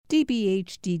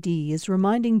DBHDD is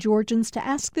reminding Georgians to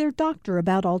ask their doctor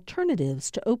about alternatives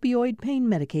to opioid pain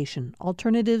medication.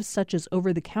 Alternatives such as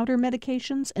over-the-counter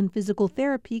medications and physical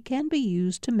therapy can be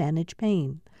used to manage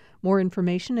pain. More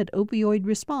information at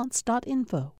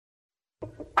opioidresponse.info.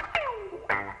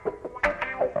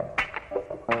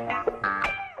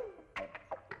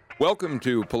 Welcome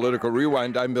to Political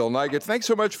Rewind. I'm Bill Nigut. Thanks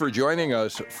so much for joining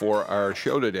us for our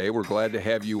show today. We're glad to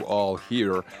have you all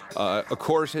here. Of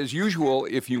course, as usual,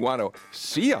 if you want to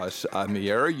see us on the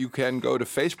air, you can go to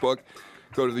Facebook,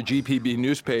 go to the GPB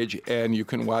news page, and you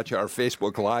can watch our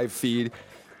Facebook live feed.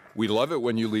 We love it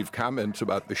when you leave comments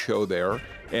about the show there.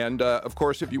 And, of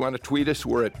course, if you want to tweet us,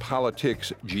 we're at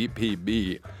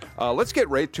PoliticsGPB. Let's get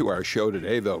right to our show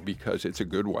today, though, because it's a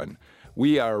good one.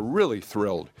 We are really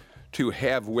thrilled to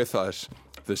have with us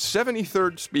the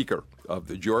 73rd Speaker of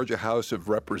the Georgia House of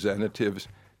Representatives,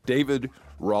 David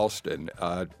Ralston.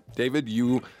 David,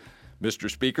 you, Mr.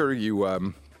 Speaker,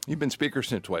 you've been Speaker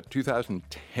since,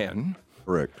 2010?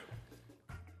 Correct.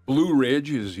 Blue Ridge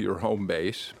is your home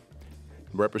base.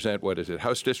 Represent,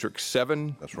 House District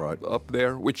 7? That's right. Up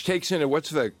there, which takes in, what's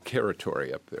the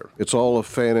territory up there? It's all of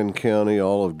Fannin County,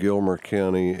 all of Gilmer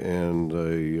County, and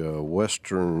a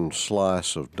western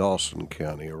slice of Dawson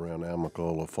County around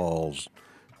Amicalola Falls,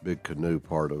 Big Canoe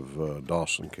part of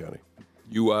Dawson County.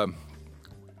 You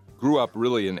grew up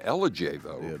really in Ellijay,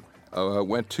 though. I did.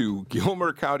 Went to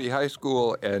Gilmer County High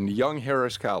School and Young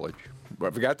Harris College.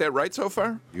 Have I got that right so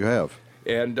far? You have.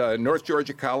 And North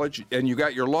Georgia College, and you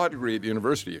got your law degree at the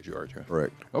University of Georgia.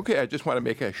 Correct. Okay, I just want to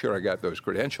make sure I got those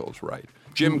credentials right.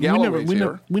 Jim Galloway's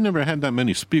here. We never had that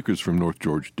many speakers from North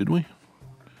Georgia, did we?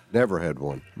 Never had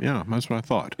one. Yeah, that's what I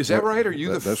thought. Is that right? Are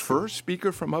you the first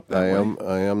speaker from up that way?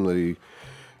 I am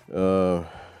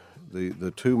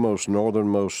the two most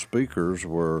northernmost speakers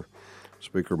were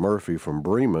Speaker Murphy from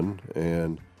Bremen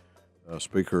and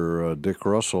Speaker Dick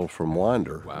Russell from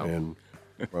Winder. Wow. And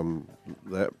from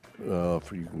that,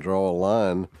 you can draw a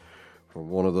line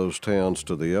from one of those towns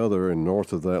to the other, and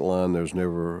north of that line,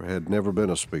 had never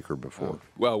been a speaker before.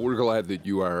 Well, we're glad that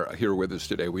you are here with us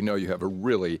today. We know you have a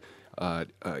really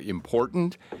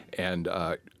important and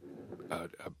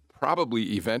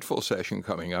probably eventful session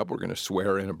coming up. We're going to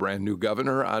swear in a brand new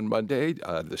governor on Monday,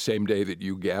 the same day that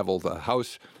you gavel the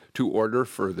House to order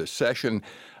for the session.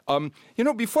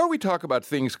 Before we talk about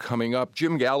things coming up,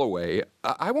 Jim Galloway,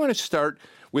 I want to start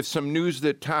with some news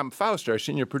that Tom Faust, our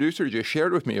senior producer, just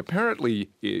shared with me. Apparently,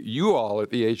 you all at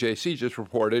the AJC just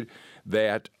reported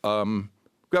that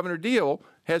Governor Deal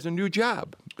has a new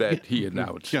job that he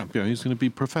announced. Yeah, he's going to be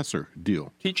Professor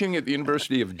Deal. Teaching at the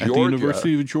University of Georgia. At the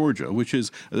University of Georgia, which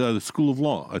is the School of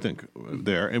Law, I think,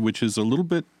 there, and which is a little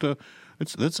bit,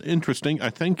 that's interesting. I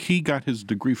think he got his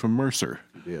degree from Mercer.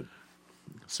 He did.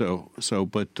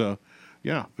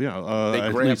 Yeah. They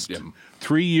at grabbed least him.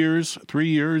 3 years,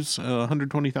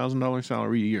 $120,000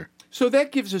 salary a year. So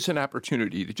that gives us an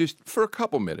opportunity to just, for a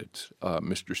couple minutes,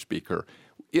 Mr. Speaker,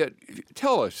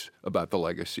 tell us about the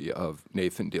legacy of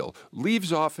Nathan Deal.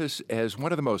 Leaves office as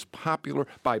one of the most popular,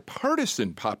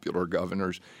 bipartisan popular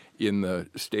governors in the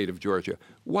state of Georgia.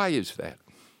 Why is that?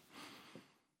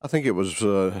 I think it was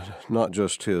not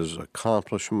just his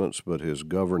accomplishments, but his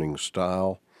governing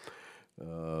style.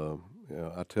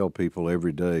 I tell people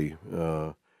every day,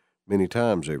 many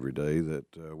times every day, that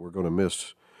we're going to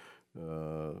miss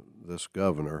this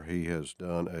governor. He has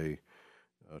done a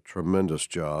tremendous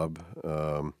job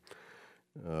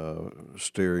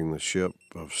steering the ship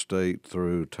of state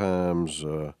through times,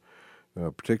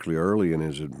 particularly early in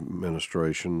his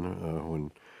administration,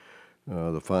 when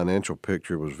the financial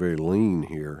picture was very lean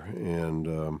here.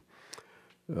 And,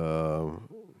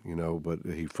 but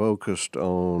he focused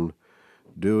on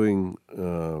doing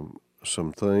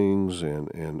some things,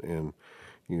 and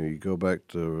you go back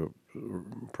to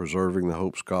preserving the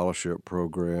Hope Scholarship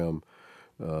Program,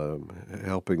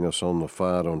 helping us on the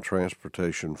fight on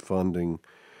transportation funding,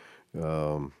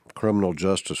 criminal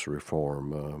justice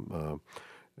reform,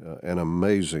 an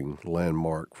amazing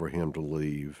landmark for him to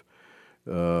leave,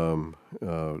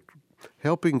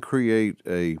 helping create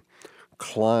a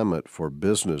climate for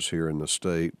business here in the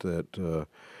state that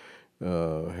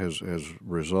has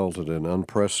resulted in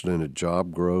unprecedented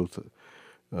job growth.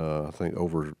 I think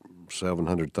over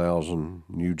 700,000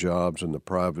 new jobs in the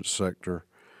private sector.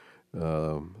 A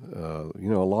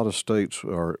lot of states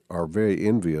are very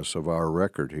envious of our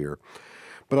record here,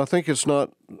 but I think it's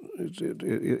not.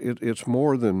 It's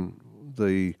more than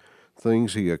the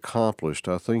things he accomplished.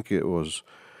 I think it was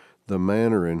the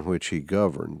manner in which he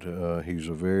governed. He's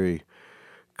a very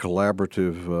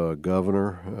collaborative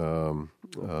governor,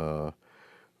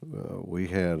 we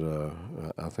had,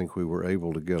 I think we were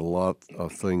able to get a lot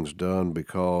of things done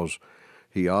because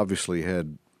he obviously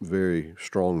had very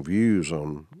strong views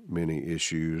on many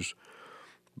issues,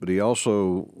 but he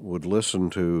also would listen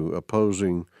to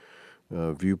opposing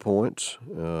viewpoints,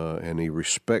 and he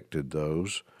respected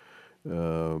those,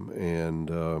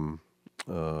 and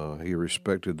he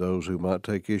respected those who might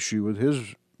take issue with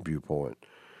his viewpoint.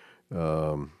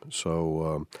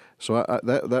 So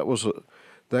that was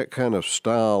that kind of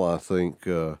style, I think,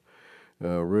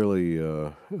 really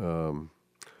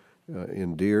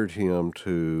endeared him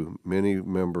to many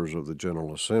members of the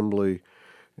General Assembly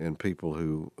and people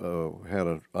who had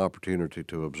an opportunity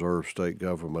to observe state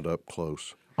government up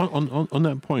close. On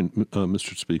that point,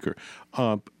 Mr. Speaker,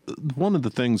 one of the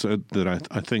things that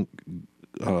I think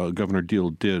Governor Deal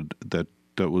did that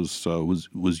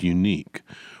was unique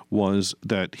was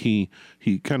that he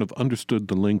kind of understood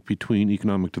the link between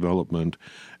economic development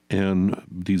and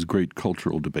these great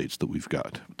cultural debates that we've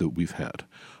had.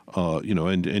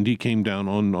 And he came down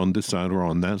on this side or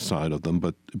on that side of them,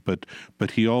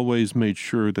 but he always made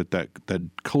sure that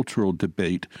cultural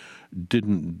debate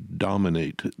didn't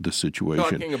dominate the situation.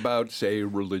 Talking about, say,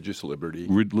 religious liberty,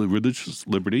 religious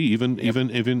liberty,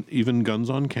 even guns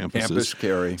on campuses, campus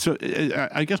carry. So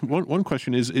I guess one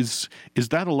question is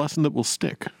that a lesson that will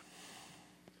stick?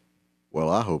 Well,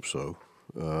 I hope so.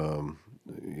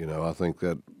 I think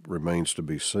that remains to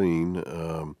be seen.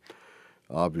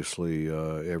 Obviously,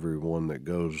 everyone that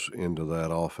goes into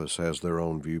that office has their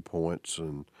own viewpoints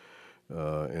and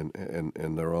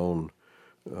their own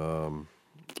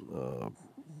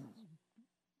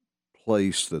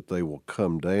place that they will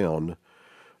come down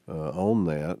on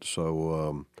that.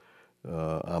 So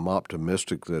I'm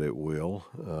optimistic that it will.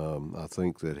 I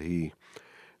think that he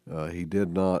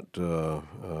did not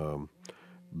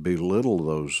belittle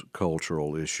those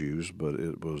cultural issues, but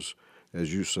it was,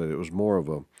 as you said, it was more of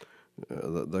a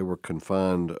they were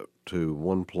confined to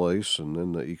one place, and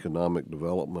then the economic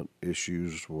development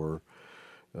issues were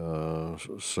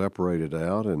separated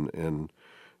out, and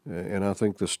I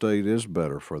think the state is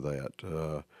better for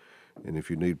that. And if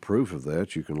you need proof of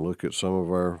that, you can look at some of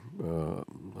our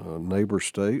neighbor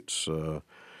states,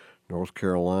 North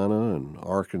Carolina and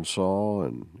Arkansas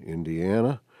and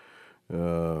Indiana,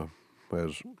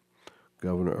 as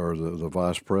governor or the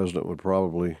vice president would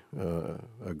probably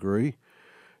agree.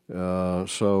 But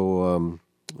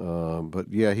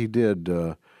yeah, he did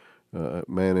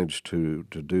manage to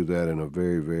do that in a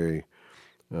very, very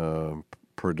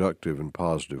productive and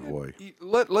positive way.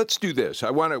 Let's do this.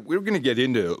 We're going to get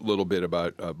into a little bit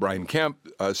about Brian Kemp,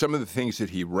 some of the things that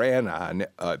he ran on,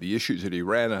 the issues that he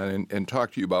ran on, and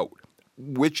talk to you about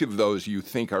which of those you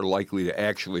think are likely to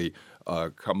actually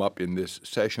come up in this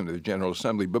session of the General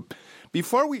Assembly. But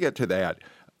before we get to that,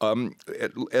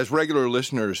 as regular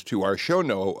listeners to our show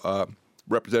know,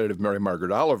 Representative Mary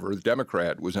Margaret Oliver, the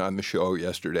Democrat, was on the show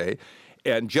yesterday.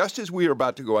 And just as we were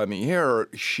about to go on the air,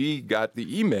 she got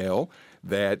the email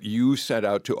that you sent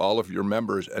out to all of your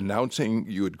members announcing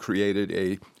you had created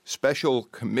a special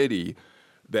committee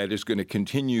that is going to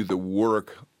continue the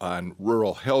work on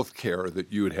rural health care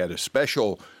that you had a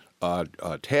special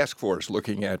task force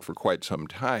looking at for quite some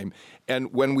time.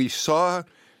 And when we saw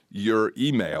your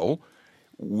email,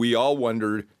 we all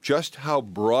wondered just how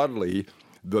broad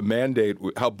the mandate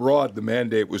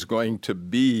was going to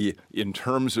be in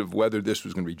terms of whether this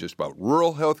was going to be just about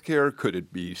rural health care. Could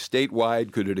it be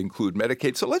statewide? Could it include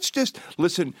Medicaid? So let's just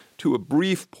listen to a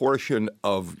brief portion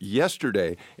of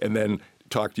yesterday and then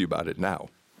talk to you about it now.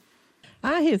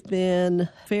 I have been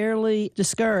fairly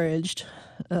discouraged.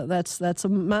 That's a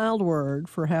mild word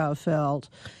for how I felt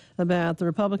about the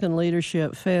Republican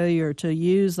leadership failure to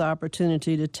use the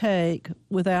opportunity to take,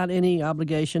 without any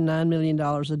obligation, $9 million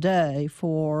a day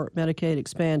for Medicaid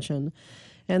expansion.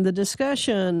 And the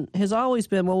discussion has always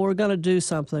been, well, we're going to do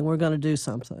something.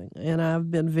 And I've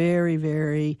been very,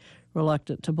 very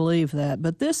reluctant to believe that.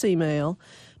 But this email,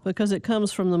 because it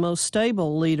comes from the most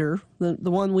stable leader,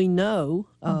 the one we know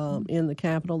in the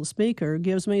Capitol, the Speaker,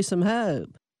 gives me some hope.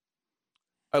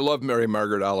 I love Mary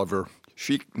Margaret Oliver.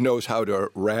 She knows how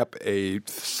to wrap a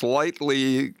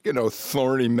slightly,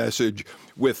 thorny message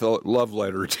with a love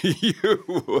letter to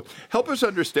you. Help us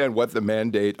understand what the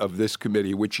mandate of this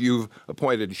committee, which you've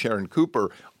appointed Sharon Cooper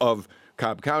of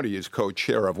Cobb County as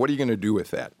co-chair of. What are you going to do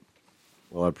with that?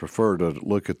 Well, I'd prefer to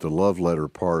look at the love letter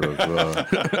part of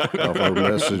our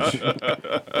message.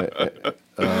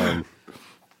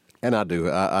 And I do.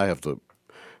 I have the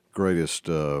greatest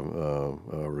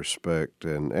respect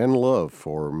and love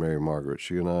for Mary Margaret.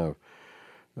 She and I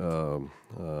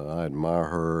admire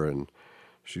her, and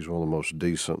she's one of the most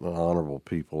decent and honorable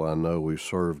people I know. We've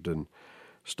served in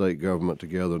state government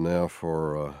together now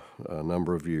for a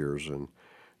number of years, and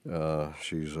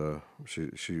she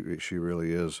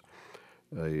really is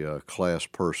a class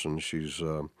person. She's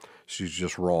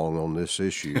just wrong on this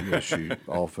issue, as she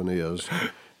often is.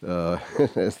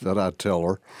 That I tell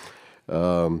her.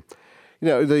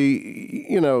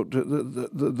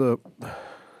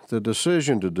 The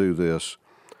decision to do this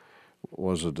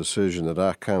was a decision that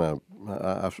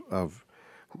I've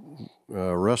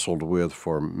wrestled with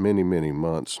for many, many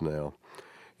months now.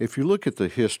 If you look at the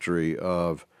history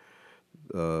of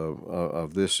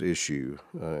this issue,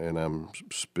 and I'm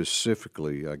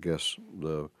specifically, I guess,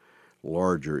 the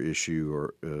larger issue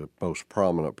or most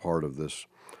prominent part of this,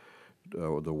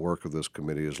 the work of this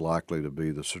committee is likely to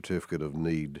be the certificate of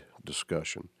need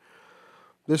discussion.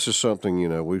 This is something,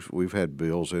 we've had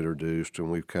bills introduced and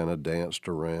we've kind of danced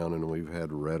around and we've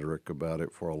had rhetoric about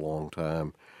it for a long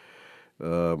time,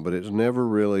 but it's never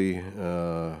really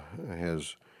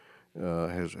has,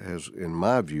 in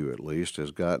my view at least,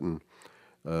 has gotten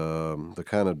the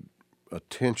kind of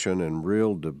attention and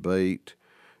real debate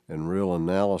and real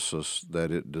analysis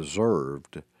that it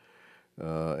deserved.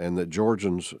 And that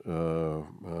Georgians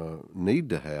need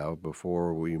to have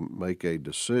before we make a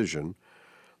decision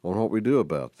on what we do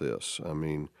about this. I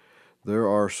mean, there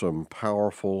are some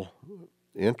powerful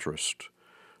interests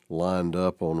lined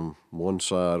up on one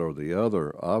side or the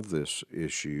other of this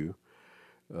issue,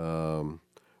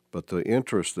 but the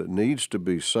interest that needs to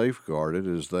be safeguarded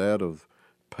is that of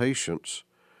patients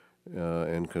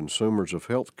and consumers of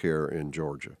health care in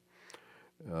Georgia.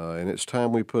 And it's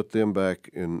time we put them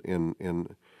back in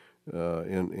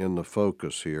the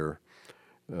focus here,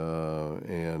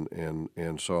 and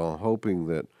so I'm hoping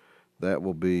that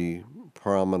will be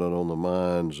prominent on the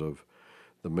minds of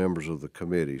the members of the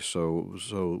committee.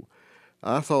 So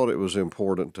I thought it was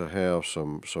important to have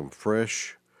some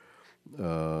fresh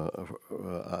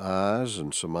eyes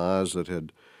and some eyes that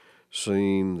had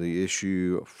seen the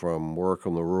issue from work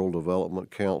on the Rural Development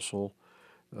Council.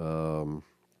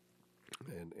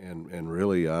 And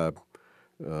really, it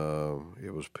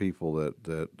was people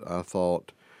that I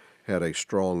thought had a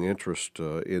strong interest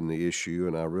in the issue,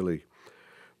 and I really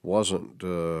wasn't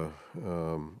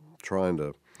trying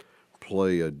to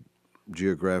play a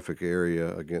geographic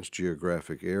area against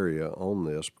geographic area on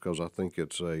this, because I think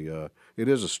it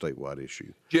is a statewide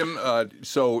issue. Jim,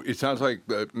 so it sounds like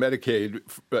the Medicaid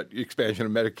expansion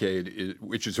of Medicaid,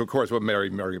 which is of course what Mary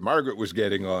Margaret was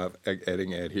getting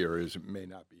at here, may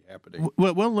not be happening.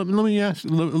 Well, let me ask.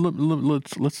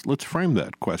 Let's frame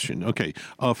that question. Okay,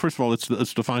 first of all,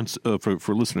 let's define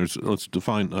for listeners. Let's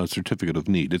define a certificate of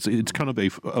need. It's kind of a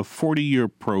 40-year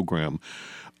program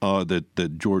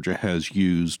that Georgia has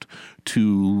used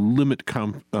to limit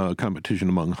competition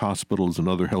among hospitals and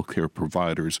other healthcare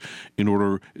providers in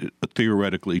order,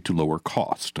 theoretically, to lower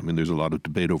cost. I mean, there's a lot of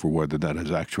debate over whether that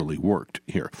has actually worked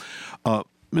here.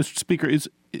 Mr. Speaker, is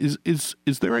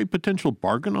there a potential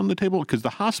bargain on the table? Because the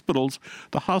hospitals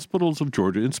of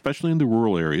Georgia, especially in the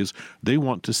rural areas, they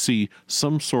want to see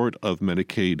some sort of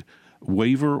Medicaid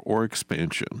waiver or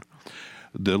expansion.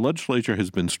 The legislature has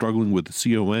been struggling with the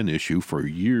CON issue for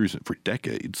years, for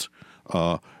decades.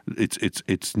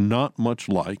 It's not much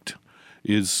liked.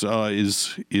 Is one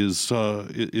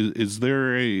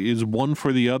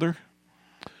for the other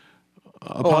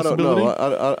a possibility?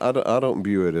 I don't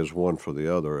view it as one for the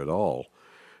other at all.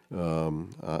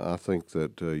 I think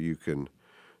that you can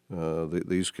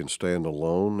these can stand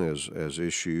alone as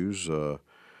issues.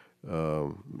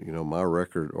 My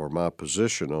record or my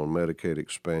position on Medicaid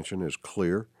expansion is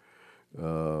clear.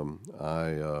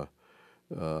 I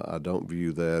don't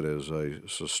view that as a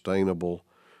sustainable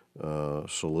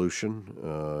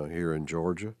solution here in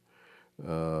Georgia.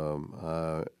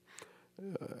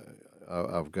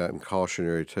 I've gotten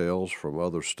cautionary tales from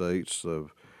other states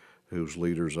whose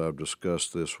leaders I've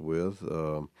discussed this with.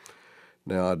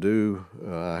 Now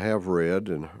I have read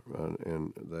and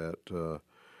that.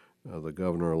 The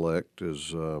governor-elect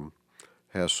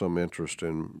has some interest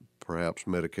in perhaps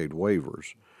Medicaid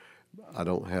waivers. I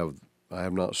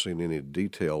have not seen any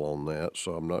detail on that,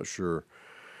 so I'm not sure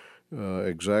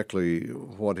exactly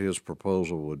what his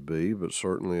proposal would be, but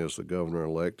certainly as the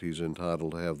governor-elect, he's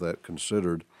entitled to have that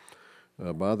considered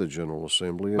by the General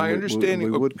Assembly, and we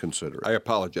would consider it. I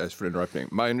apologize for interrupting.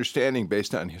 My understanding,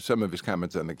 based on some of his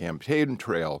comments on the campaign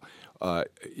trail,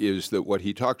 is that what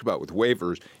he talked about with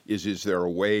waivers is there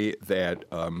a way that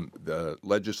the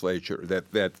legislature,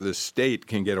 that the state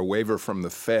can get a waiver from the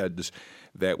feds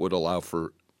that would allow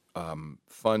for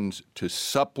funds to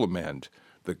supplement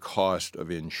the cost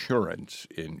of insurance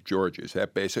in Georgia. Is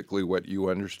that basically what you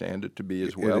understand it to be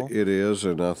as well? It is,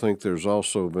 and I think there's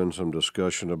also been some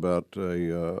discussion about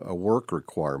a work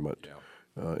requirement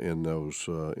in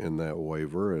that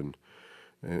waiver,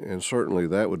 and certainly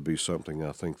that would be something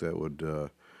I think that would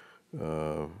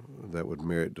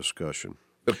merit discussion.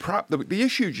 The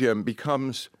issue, Jim,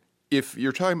 becomes if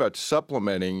you're talking about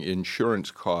supplementing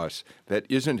insurance costs, that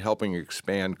isn't helping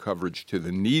expand coverage to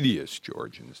the neediest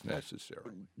Georgians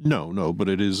necessarily. No, but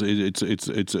it's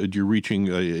you're reaching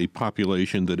a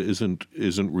population that isn't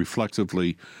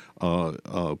reflexively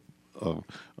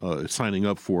signing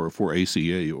up for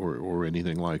ACA or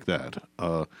anything like that.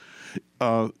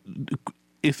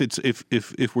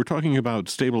 If we're talking about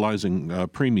stabilizing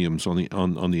premiums on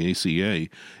the ACA,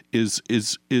 is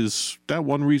that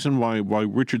one reason why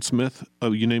Richard Smith,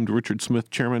 you named Richard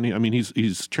Smith chairman? I mean,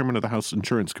 he's chairman of the House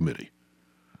Insurance Committee.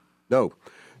 No,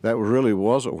 that really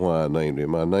wasn't why I named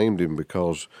him. I named him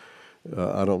because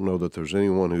I don't know that there's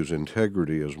anyone whose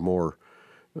integrity is more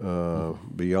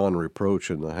beyond reproach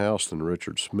in the House than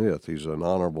Richard Smith. He's an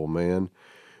honorable man.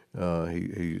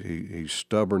 He's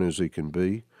stubborn as he can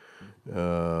be.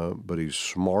 But he's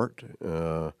smart,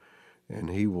 and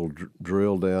he will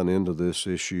drill down into this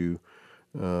issue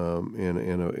in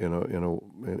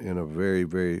a very,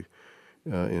 very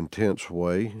intense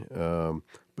way.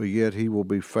 But yet he will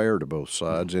be fair to both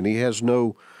sides, and he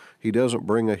doesn't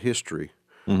bring a history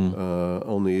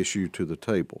on the issue to the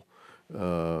table.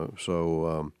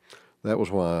 So that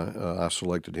was why I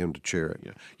selected him to chair it.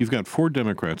 Yeah. You've got 4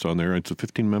 Democrats on there. It's a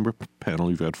 15-member panel.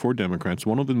 You've got 4 Democrats.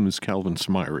 One of them is Calvin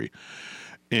Smyre.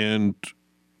 And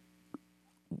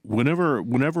whenever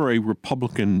a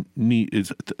Republican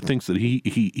thinks that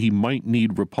he might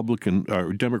need Republican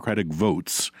or Democratic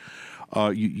votes,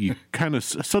 you kind of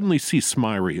suddenly see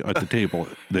Smyre at the table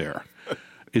there.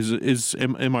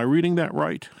 Am I reading that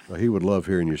right? Well, he would love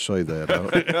hearing you say that.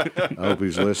 I hope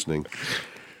he's listening.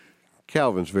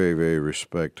 Calvin's very, very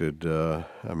respected.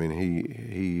 I mean,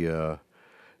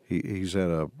 he's at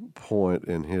a point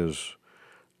in his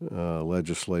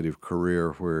legislative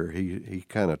career where he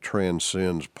kind of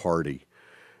transcends party,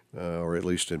 or at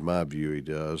least in my view, he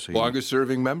does.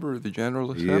 Longest-serving member of the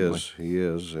General Assembly. He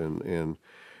is, and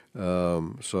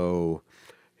so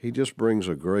he just brings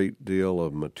a great deal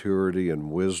of maturity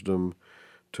and wisdom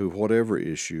to whatever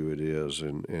issue it is,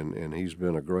 and he's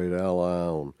been a great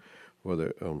ally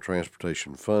on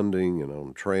transportation funding and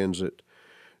on transit,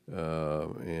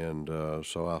 and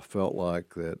so I felt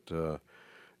like that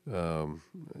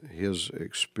his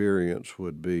experience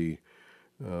would be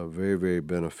very, very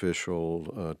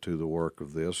beneficial to the work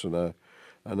of this, and I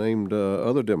named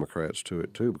other Democrats to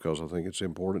it too because I think it's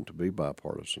important to be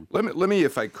bipartisan. Let me,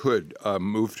 if I could,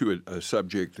 move to a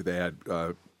subject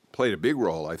that played a big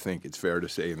role, I think it's fair to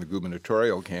say, in the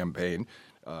gubernatorial campaign.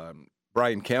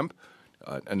 Brian Kemp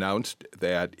announced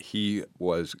that he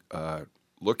was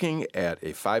looking at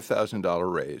a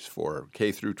 $5,000 raise for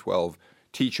K through 12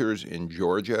 teachers in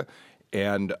Georgia,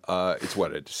 and it's a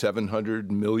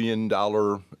 $700 million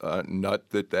nut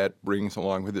that brings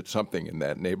along with it, something in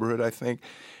that neighborhood, I think.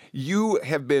 You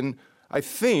have been, I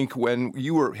think, when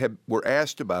you were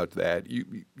asked about that,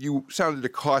 you sounded a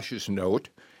cautious note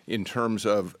in terms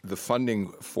of the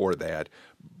funding for that,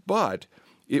 but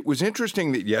it was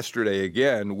interesting that yesterday,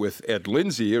 again, with Ed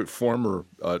Lindsay, a former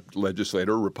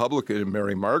legislator, Republican, and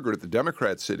Mary Margaret, the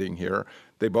Democrat, sitting here,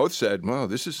 they both said, well,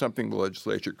 this is something the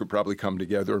legislature could probably come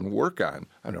together and work on.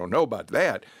 I don't know about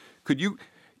that. Could you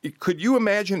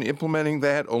imagine implementing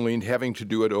that, only having to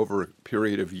do it over a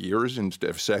period of years instead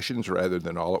of sessions rather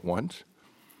than all at once?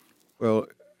 Well,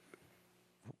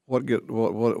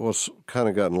 what's kind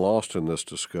of gotten lost in this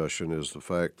discussion is the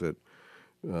fact that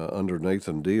under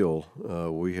Nathan Deal,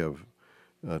 we have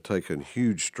taken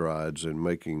huge strides in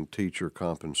making teacher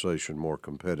compensation more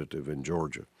competitive in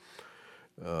Georgia.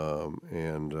 So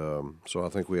I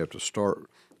think we have to start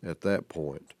at that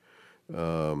point.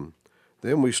 Then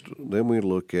we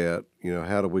look at,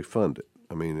 how do we fund it?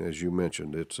 I mean, as you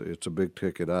mentioned, it's a big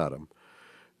ticket item.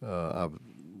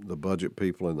 The budget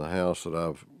people in the House that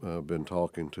I've been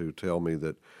talking to tell me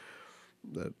that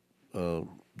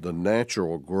the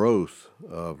natural growth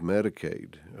of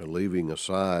Medicaid, leaving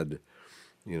aside,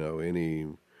 any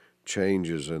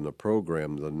changes in the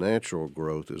program, the natural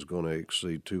growth is going to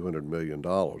exceed $200 million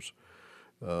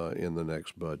in the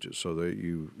next budget. So that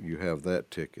you have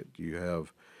that ticket. You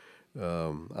have,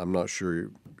 I'm not sure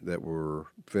that we're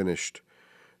finished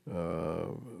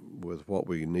with what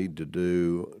we need to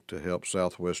do to help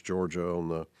Southwest Georgia on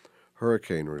the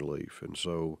hurricane relief, and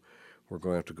so we're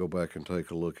going to have to go back and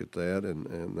take a look at that,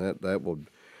 and that would,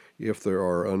 if there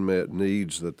are unmet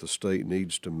needs that the state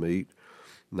needs to meet,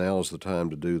 now is the time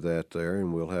to do that there,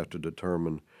 and we'll have to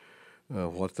determine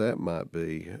what that might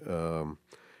be. We're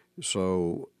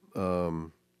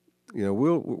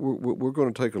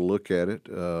going to take a look at it.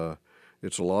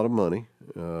 It's a lot of money,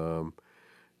 and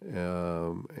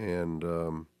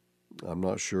I'm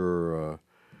not sure.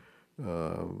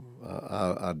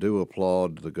 I do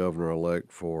applaud the governor-elect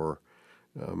for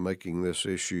making this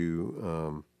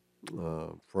issue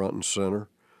front and center.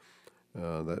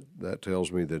 That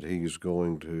tells me that he's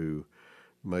going to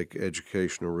make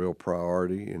education a real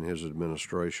priority in his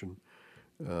administration,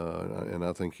 and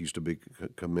I think he's to be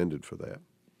commended for that.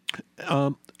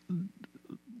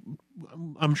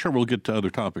 I'm sure we'll get to other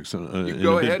topics in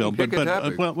go a bit, ahead Bill. and pick a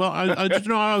topic. I just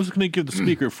know I was going to give the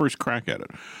speaker first crack at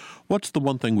it. What's the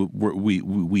one thing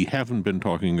we haven't been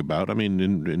talking about? I mean,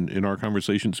 in our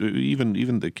conversations,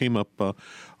 even that came up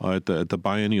at the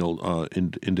biennial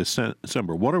in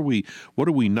December. What are we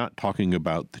not talking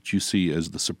about that you see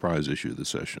as the surprise issue of the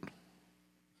session?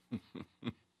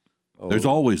 There's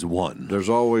always one. There's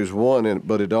always one,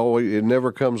 but it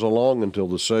never comes along until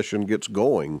the session gets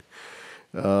going.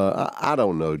 I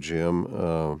don't know, Jim.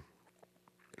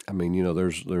 I mean,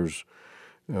 there's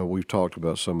we've talked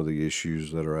about some of the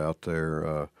issues that are out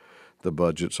there. The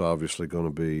budget's obviously going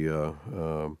to be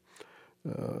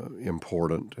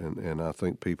important, and I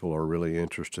think people are really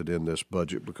interested in this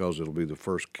budget because it'll be the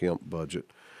first Kemp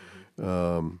budget,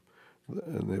 and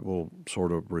it will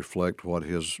sort of reflect what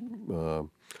his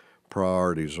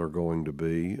priorities are going to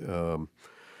be.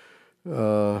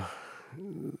 Well,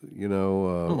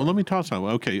 let me toss out.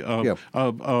 Okay.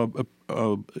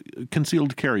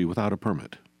 Concealed carry without a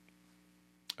permit.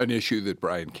 An issue that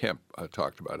Brian Kemp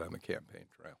talked about on the campaign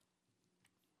trail.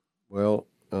 Well,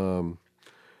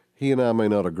 he and I may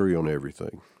not agree on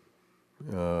everything.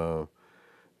 And,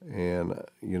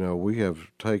 we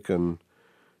have taken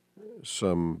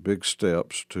some big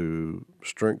steps to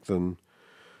strengthen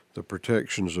the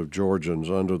protections of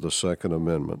Georgians under the Second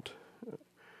Amendment.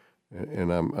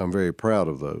 And I'm very proud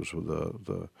of those. With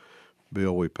the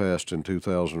bill we passed in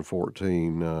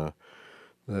 2014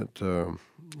 that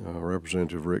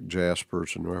Representative Rick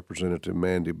Jaspers and Representative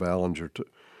Mandy Ballinger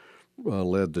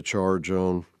led the charge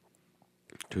on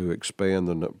to expand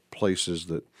the places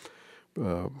that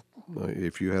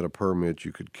if you had a permit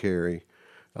you could carry,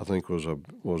 I think was a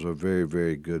very,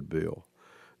 very good bill.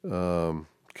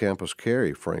 Campus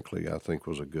carry, frankly, I think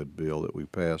was a good bill that we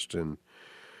passed in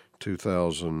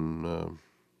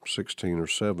 2016 or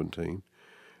 17.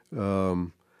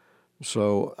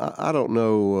 So I don't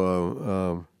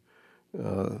know.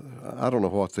 I don't know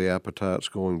what the appetite's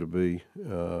going to be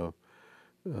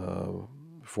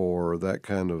for that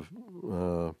kind of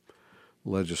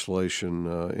legislation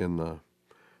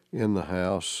in the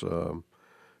House,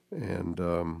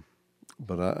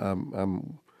 but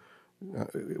I'm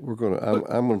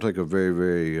going to take a very,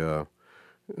 very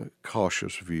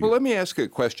cautious view. Well, let me ask a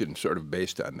question sort of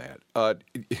based on that.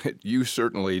 You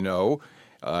certainly know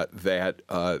that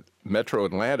Metro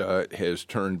Atlanta has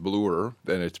turned bluer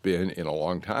than it's been in a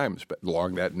long time,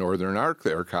 along that northern arc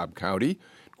there, Cobb County,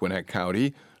 Gwinnett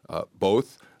County,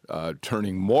 both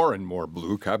turning more and more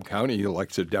blue. Cobb County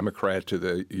elects a Democrat to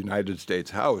the United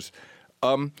States House.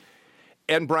 And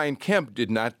Brian Kemp did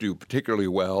not do particularly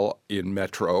well in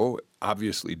Metro,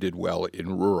 obviously did well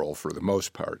in rural for the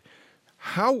most part.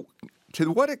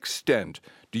 To what extent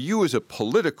do you as a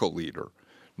political leader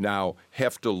now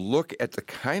have to look at the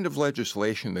kind of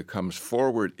legislation that comes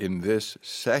forward in this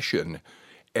session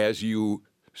as you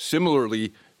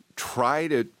similarly try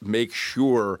to make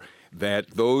sure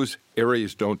that those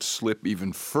areas don't slip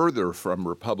even further from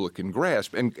Republican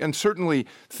grasp? And certainly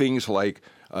things like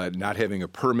not having a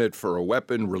permit for a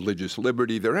weapon, religious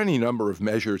liberty, there are any number of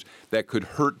measures that could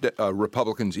hurt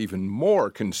Republicans even more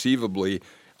conceivably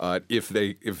if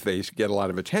they get a lot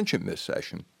of attention this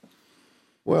session.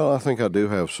 Well, I think I do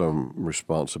have some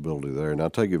responsibility there, and I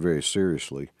take it very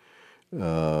seriously.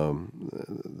 I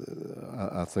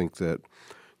think that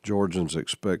Georgians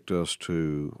expect us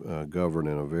to govern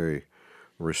in a very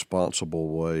responsible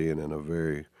way and in a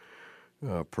very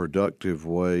productive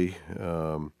way.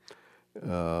 I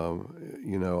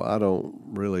don't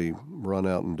really run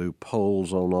out and do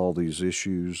polls on all these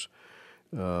issues.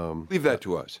 Leave that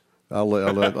to us. I'll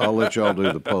let y'all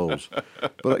do the polls,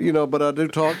 but I do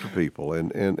talk to people,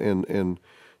 and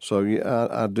so yeah,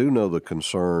 I do know the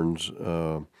concerns.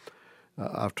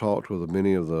 I've talked with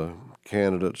many of the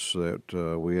candidates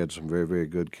that we had some very, very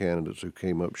good candidates who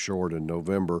came up short in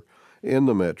November in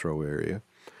the metro area,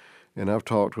 and I've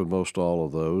talked with most all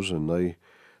of those, and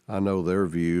I know their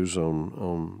views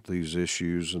on these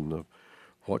issues and the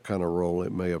what kind of role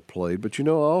it may have played. But I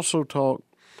also talk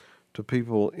to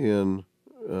people in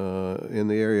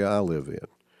the area I live in,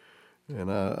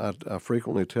 and I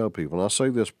frequently tell people, and I say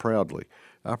this proudly,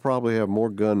 I probably have more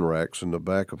gun racks in the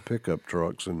back of pickup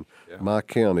trucks in my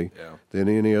county than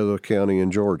any other county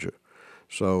in Georgia.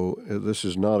 So this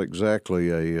is not exactly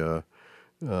a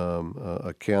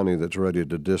county that's ready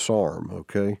to disarm.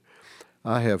 Okay,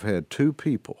 I have had two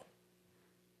people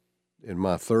in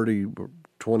my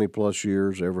 20 plus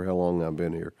years, ever how long I've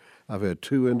been here, I've had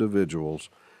two individuals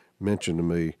mention to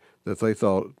me that they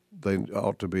thought they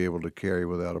ought to be able to carry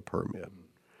without a permit.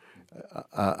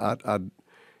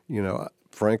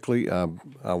 Frankly,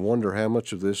 I wonder how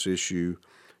much of this issue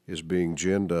is being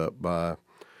ginned up by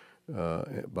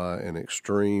an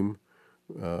extreme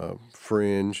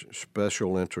fringe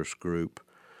special interest group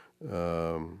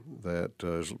that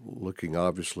is looking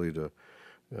obviously to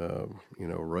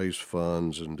raise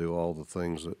funds and do all the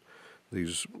things that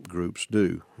these groups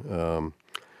do. I've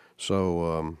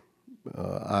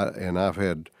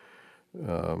had,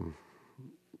 I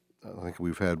think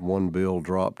we've had one bill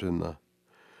dropped in the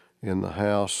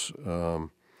House,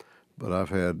 but I've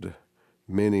had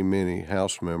many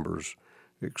House members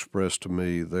express to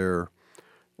me their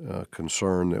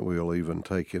concern that we'll even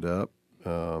take it up.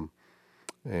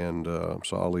 And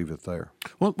so I'll leave it there.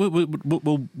 What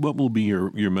will be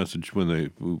your message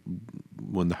when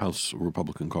the House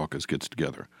Republican Caucus gets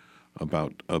together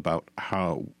about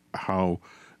how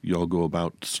y'all go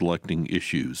about selecting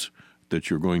issues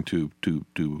that you're going to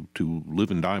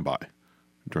live and die by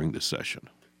during this session?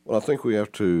 Well, I think we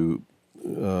have to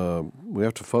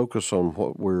focus on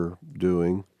what we're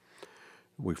doing.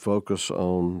 We focus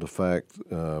on the fact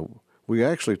we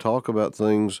actually talk about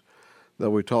things that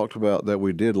we talked about that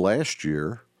we did last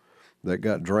year that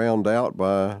got drowned out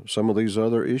by some of these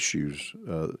other issues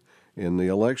in the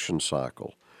election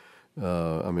cycle.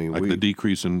 The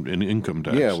decrease in income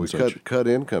tax. Yeah, we cut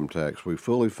income tax. We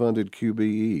fully funded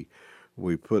QBE.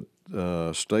 We put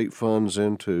state funds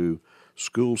into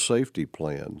school safety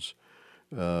plans.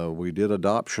 We did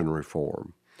adoption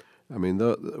reform. I mean,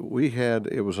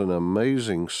 it was an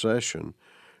amazing session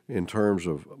in terms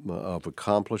of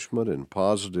accomplishment and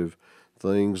positive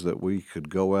things that we could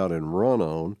go out and run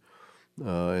on.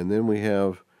 And then we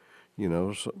have,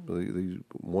 the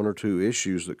one or two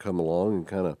issues that come along and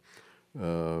kind of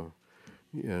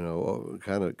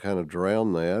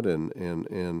drown that,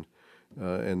 and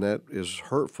that is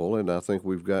hurtful. And I think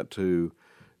we've got to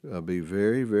be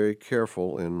very, very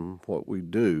careful in what we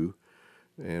do,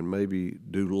 and maybe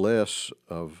do less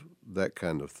of that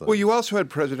kind of thing. Well, you also had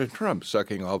President Trump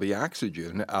sucking all the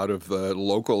oxygen out of the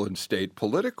local and state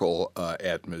political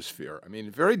atmosphere. I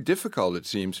mean, very difficult, it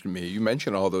seems to me. You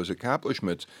mentioned all those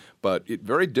accomplishments, but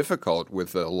very difficult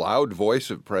with the loud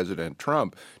voice of President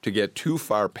Trump to get too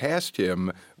far past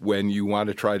him when you want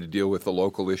to try to deal with the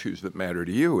local issues that matter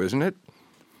to you, isn't it?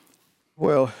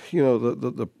 Well,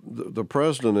 the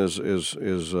president is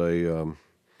a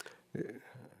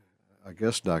I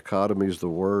guess dichotomy is the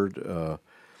word.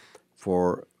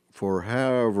 For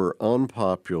however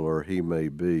unpopular he may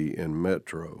be in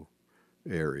metro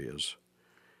areas,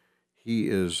 he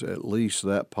is at least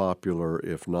that popular,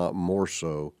 if not more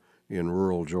so, in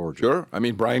rural Georgia. Sure. I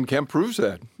mean, Brian Kemp proves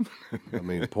that. I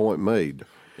mean, point made.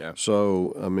 Yeah.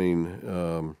 So, I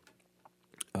mean,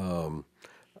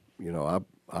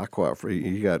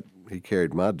 he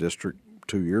carried my district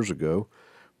 2 years ago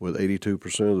with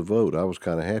 82% of the vote. I was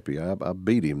kind of happy. I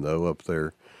beat him, though, up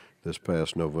there this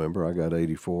past November. I got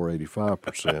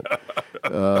 85%.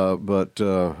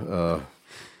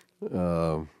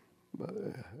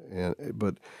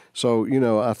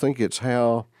 I think it's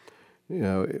how,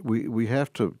 we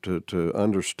have to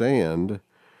understand,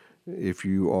 if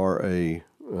you are a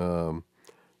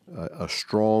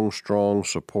strong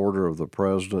supporter of the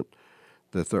president,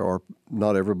 that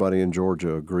not everybody in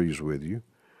Georgia agrees with you.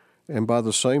 And by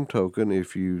the same token,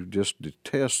 if you just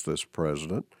detest this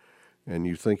president and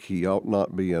you think he ought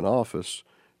not be in office,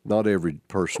 not every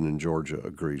person in Georgia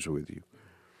agrees with you.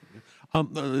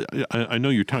 I know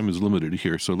your time is limited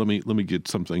here, so let me get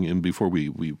something in before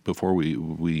we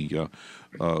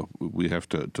have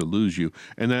to lose you,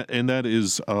 and that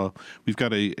is we've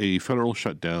got a federal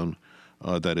shutdown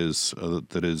that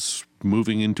is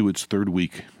moving into its third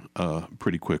week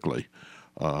pretty quickly.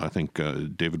 I think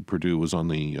David Perdue was on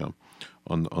the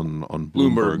on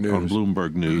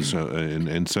Bloomberg News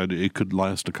and said it could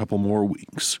last a couple more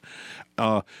weeks.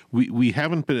 We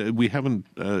haven't for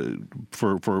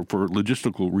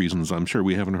logistical reasons, I'm sure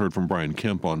we haven't heard from Brian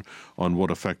Kemp on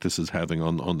what effect this is having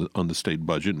on the state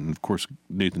budget, and of course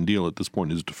Nathan Deal at this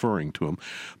point is deferring to him.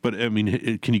 But I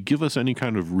mean, can you give us any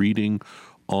kind of reading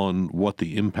on what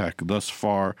the impact thus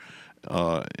far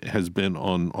has been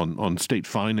on state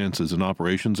finances and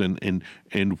operations, and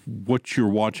what you're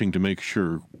watching to make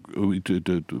sure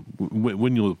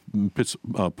when you'll push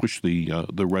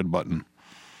the red button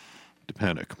to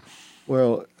panic?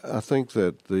 Well, I think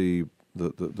that the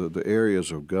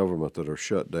areas of government that are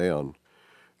shut down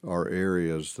are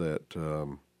areas that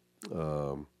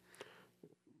I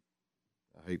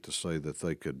hate to say that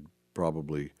they could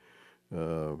probably,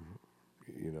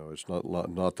 it's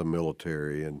not the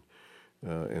military and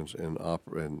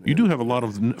you do have a lot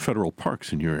of federal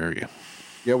parks in your area.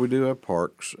 Yeah, we do have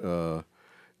parks, and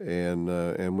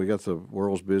we got the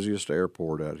world's busiest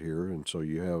airport out here, and so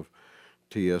you have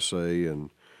TSA and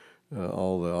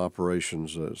all the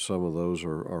operations. Some of those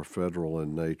are federal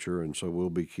in nature, and so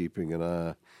we'll be keeping an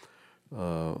eye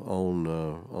on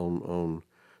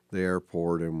the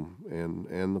airport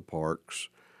and the parks.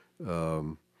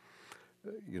 The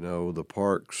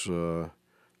parks.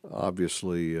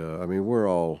 Obviously, we're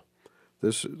all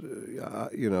this.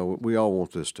 We all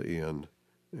want this to end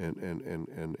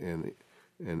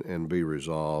and be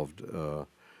resolved.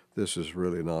 This is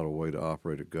really not a way to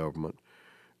operate a government,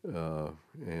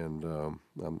 and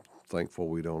I'm thankful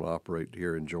we don't operate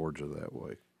here in Georgia that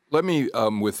way. Let me,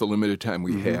 with the limited time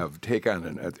we have,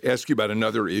 ask you about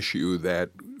another issue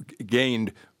that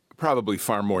gained probably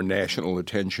far more national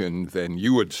attention than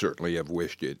you would certainly have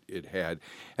wished it had,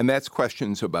 and that's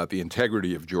questions about the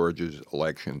integrity of Georgia's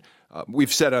election.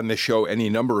 We've said on this show any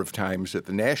number of times that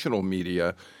the national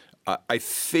media, I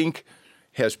think,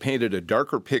 has painted a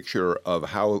darker picture of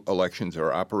how elections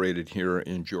are operated here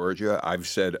in Georgia. I've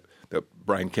said that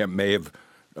Brian Kemp may have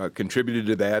contributed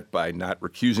to that by not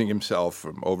recusing himself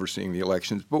from overseeing the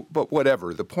elections, but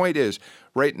whatever. The point is,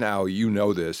 right now, you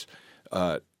know this,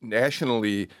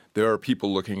 nationally, there are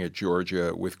people looking at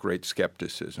Georgia with great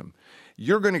skepticism.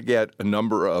 You're going to get a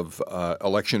number of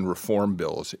election reform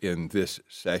bills in this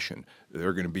session. There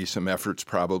are going to be some efforts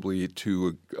probably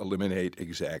to eliminate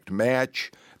exact match.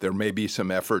 There may be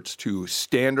some efforts to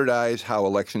standardize how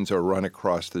elections are run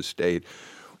across the state.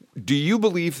 Do you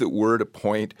believe that we're at a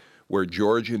point where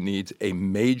Georgia needs a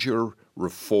major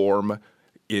reform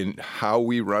in how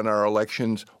we run our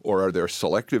elections, or are there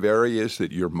selective areas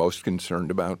that you're most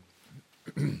concerned about?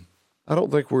 I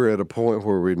don't think we're at a point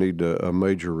where we need a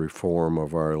major reform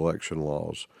of our election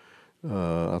laws.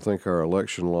 I think our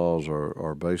election laws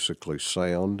are basically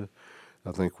sound.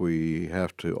 I think we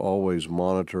have to always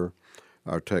monitor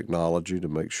our technology to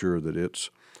make sure that it's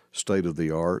state of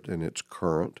the art and it's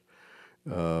current.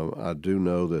 I do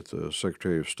know that the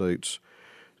Secretary of State's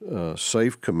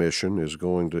SAFE Commission is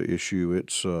going to issue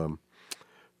its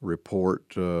report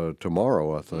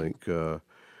tomorrow, I think,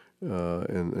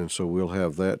 and so we'll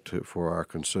have that for our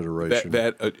consideration.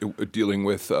 That dealing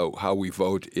with how we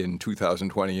vote in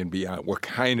 2020 and beyond, what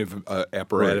kind of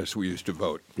apparatus we use to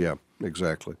vote. Yeah,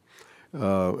 exactly,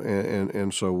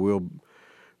 and so we'll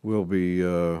be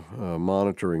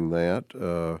monitoring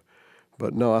that.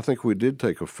 But no, I think we did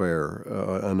take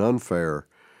an unfair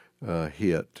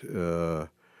hit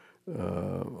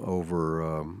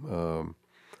over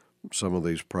some of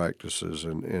these practices,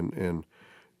 and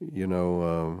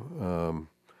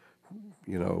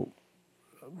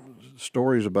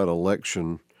stories about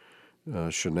election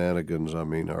shenanigans.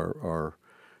 Are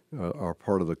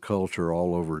part of the culture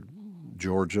all over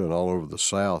Georgia and all over the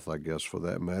South, I guess, for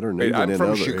that matter. And even I'm in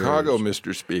from other Chicago, areas.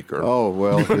 Mr. Speaker. Oh,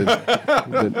 well,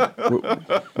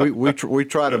 we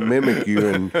try to mimic you,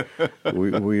 and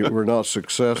we're not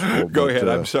successful. Go ahead.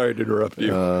 I'm sorry to interrupt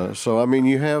you. So,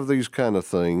 you have these kind of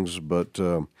things, but,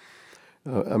 in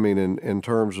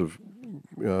terms of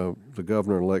the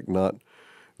governor-elect not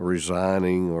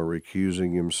resigning or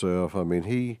recusing himself,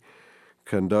 he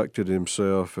conducted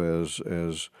himself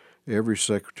as every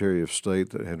Secretary of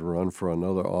State that had run for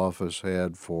another office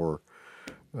had for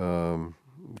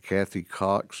Kathy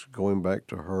Cox, going back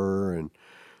to her, and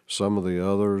some of the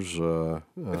others. I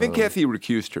think Kathy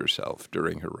recused herself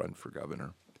during her run for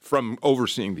governor from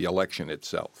overseeing the election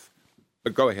itself.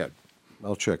 But go ahead.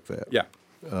 I'll check that. Yeah.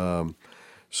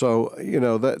 So,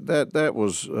 that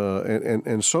was,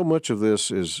 and so much of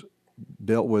this is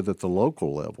dealt with at the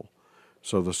local level.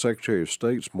 So the Secretary of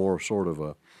State's more sort of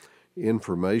a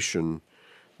information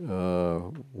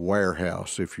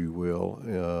warehouse, if you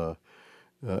will,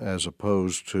 as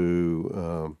opposed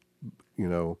to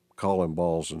calling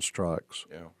balls and strikes.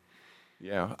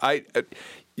 Yeah. But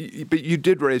you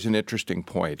did raise an interesting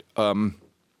point.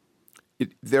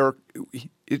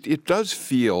 It does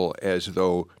feel as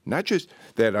though not just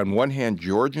that on one hand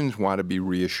Georgians want to be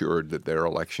reassured that their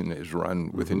election is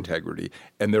run with integrity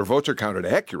and their votes are counted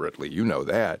accurately, you know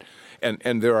that,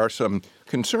 And there are some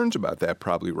concerns about that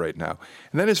probably right now.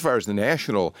 And then as far as the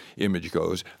national image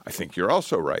goes, I think you're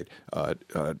also right.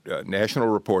 National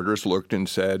reporters looked and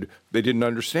said they didn't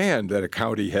understand that a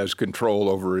county has control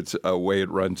over its way it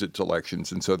runs its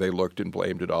elections, and so they looked and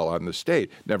blamed it all on the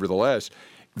state. Nevertheless,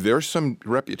 there's some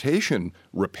reputation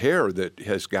repair that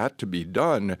has got to be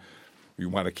done. You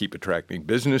want to keep attracting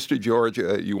business to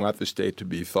Georgia. You want the state to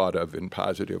be thought of in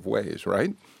positive ways,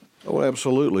 right? Oh,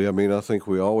 absolutely. I mean, I think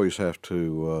we always have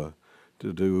to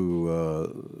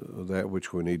do that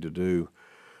which we need to do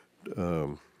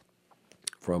to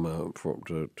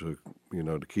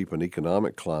keep an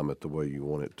economic climate the way you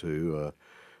want it to.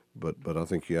 But I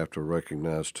think you have to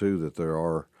recognize too that there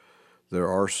are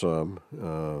some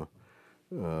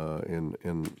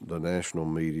in the national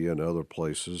media and other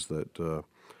places that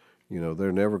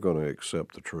they're never going to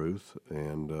accept the truth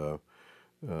and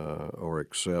or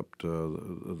accept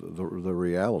the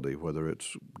reality, whether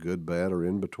it's good, bad, or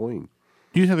in between.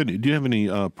 Do you have any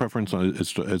preference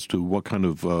as to what kind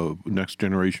of next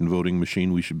generation voting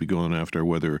machine we should be going after?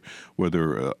 Whether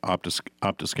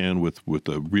Optiscan with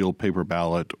a real paper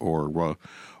ballot or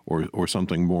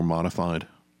something more modified?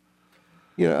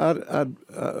 I'm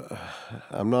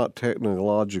not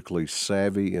technologically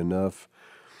savvy enough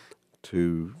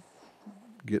to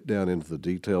get down into the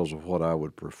details of what I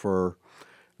would prefer.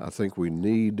 I think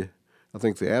the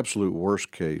absolute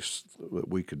worst case that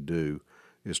we could do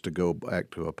is to go back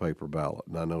to a paper ballot.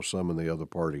 And I know some in the other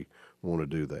party want to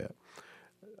do that.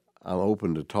 I'm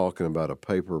open to talking about a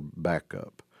paper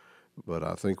backup, but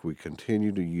I think we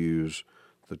continue to use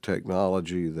the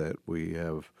technology that we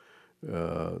have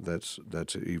that's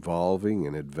evolving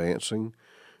and advancing.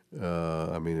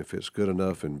 If it's good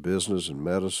enough in business and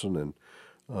medicine and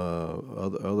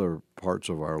other parts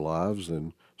of our lives,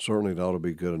 then certainly it ought to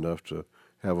be good enough to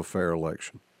have a fair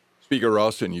election. Speaker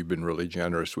Ralston, you've been really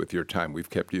generous with your time. We've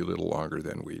kept you a little longer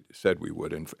than we said we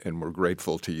would, and we're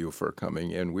grateful to you for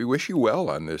coming in. We wish you well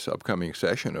on this upcoming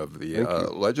session of the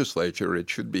legislature. It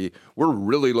should be, we're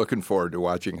really looking forward to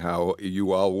watching how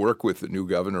you all work with the new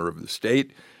governor of the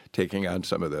state, taking on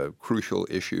some of the crucial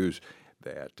issues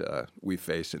that we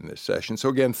face in this session. So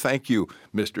again, thank you,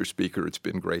 Mr. Speaker. It's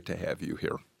been great to have you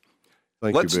here.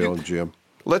 Thank you, Bill and Jim.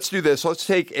 Let's do this. Let's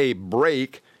take a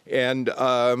break. And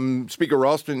Speaker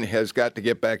Ralston has got to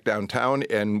get back downtown,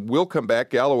 and we'll come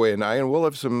back, Galloway and I, and we'll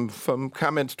have some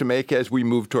comments to make as we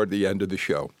move toward the end of the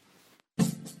show.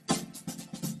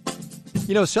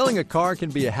 Selling a car can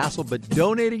be a hassle, but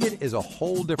donating it is a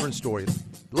whole different story.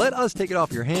 Let us take it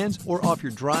off your hands or off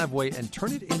your driveway and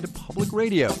turn it into public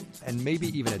radio, and maybe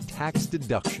even a tax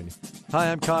deduction.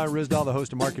 Hi, I'm Kai Risdahl, the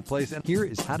host of Marketplace, and here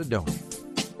is how to donate.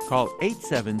 Call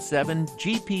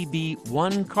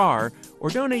 877-GPB-1CAR or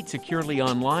donate securely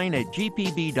online at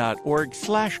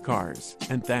gpb.org/cars.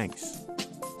 And thanks.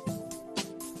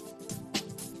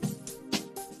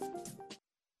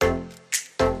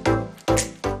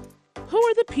 Who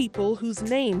are the people whose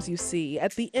names you see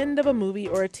at the end of a movie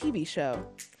or a TV show?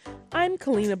 I'm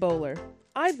Kalina Bowler.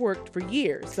 I've worked for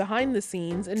years behind the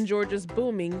scenes in Georgia's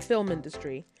booming film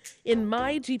industry. In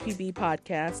my GPB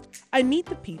podcast, I meet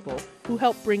the people who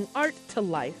help bring art to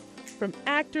life, from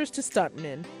actors to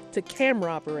stuntmen to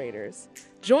camera operators.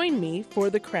 Join me for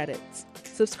The Credits.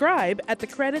 Subscribe at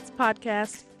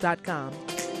thecreditspodcast.com.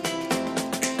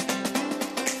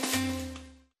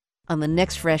 On the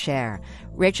next Fresh Air,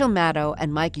 Rachel Maddow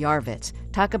and Mike Yarvitz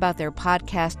talk about their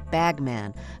podcast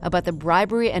Bagman, about the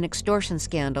bribery and extortion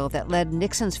scandal that led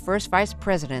Nixon's first vice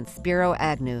president, Spiro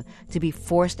Agnew, to be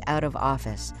forced out of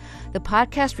office. The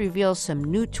podcast reveals some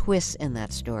new twists in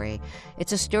that story.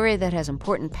 It's a story that has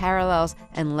important parallels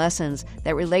and lessons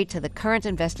that relate to the current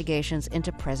investigations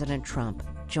into President Trump.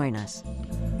 Join us.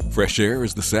 Fresh Air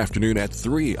is this afternoon at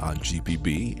 3 on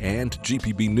GPB and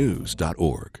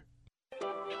gpbnews.org.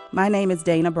 My name is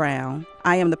Dana Brown.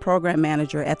 I am the program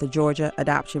manager at the Georgia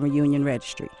Adoption Reunion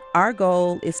Registry. Our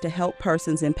goal is to help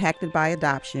persons impacted by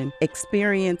adoption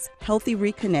experience healthy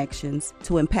reconnections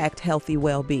to impact healthy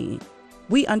well-being.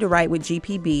 We underwrite with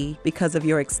GPB because of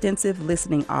your extensive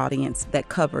listening audience that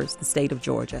covers the state of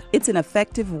Georgia. It's an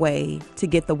effective way to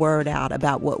get the word out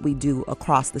about what we do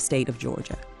across the state of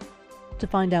Georgia. To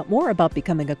find out more about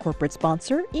becoming a corporate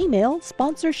sponsor, email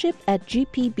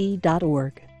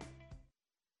sponsorship@gpb.org.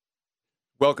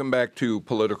 Welcome back to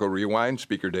Political Rewind.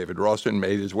 Speaker David Ralston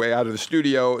made his way out of the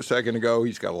studio a second ago.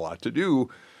 He's got a lot to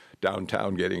do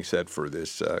downtown getting set for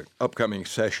this upcoming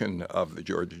session of the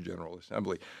Georgia General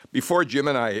Assembly. Before Jim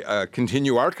and I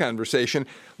continue our conversation,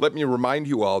 let me remind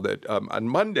you all that on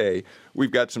Monday, we've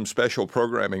got some special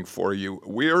programming for you.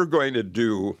 We're going to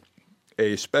do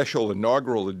a special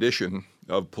inaugural edition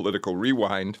of Political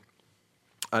Rewind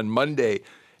on Monday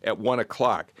at 1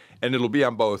 o'clock. And it'll be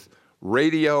on both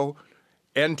radio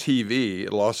and TV.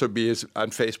 It'll also be on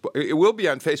Facebook. It will be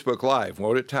on Facebook Live,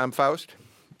 won't it, Tom Faust?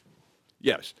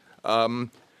 Yes.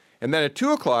 And then at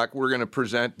 2 o'clock, we're going to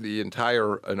present the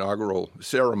entire inaugural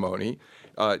ceremony.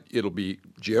 It'll be,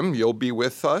 Jim, you'll be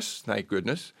with us, thank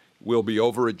goodness. We'll be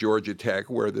over at Georgia Tech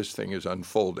where this thing is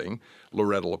unfolding.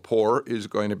 Loretta Lepore is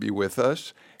going to be with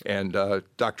us, and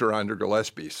Dr. Andra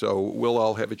Gillespie. So we'll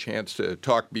all have a chance to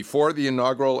talk before the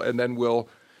inaugural, and then we'll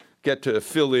get to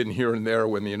fill in here and there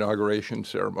when the inauguration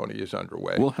ceremony is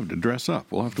underway. We'll have to dress up.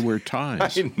 We'll have to wear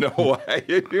ties. I know.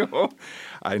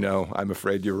 I know. I'm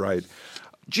afraid you're right.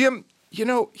 Jim,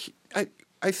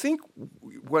 I think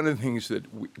one of the things that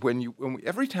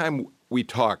every time we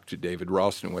talk to David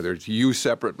Ralston, whether it's you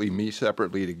separately, me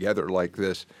separately, together like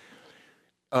this,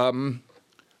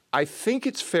 I think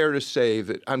it's fair to say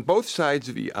that on both sides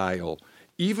of the aisle,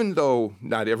 even though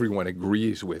not everyone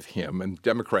agrees with him, and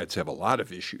Democrats have a lot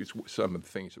of issues with some of the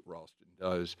things that Ralston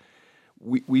does,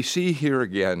 we see here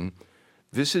again,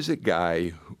 this is a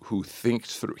guy who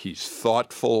thinks through, he's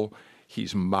thoughtful,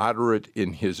 he's moderate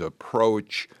in his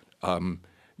approach.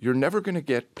 You're never going to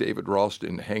get David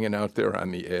Ralston hanging out there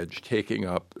on the edge, taking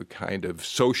up the kind of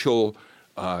social,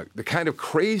 the kind of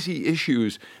crazy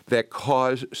issues that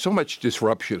cause so much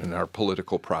disruption in our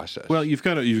political process. Well, you've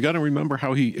got to remember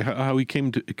how he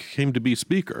came to be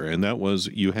Speaker, and that was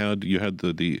you had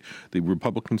the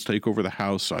Republicans take over the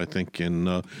House, I think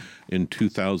in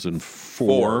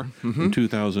 2004, mm-hmm. in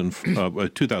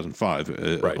 2005,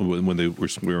 right. When they were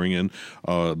swearing in.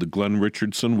 The Glenn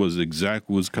Richardson was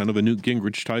kind of a Newt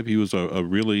Gingrich type. He was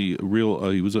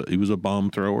he was a bomb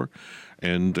thrower.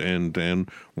 And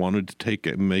wanted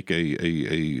to make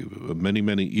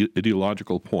many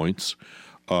ideological points.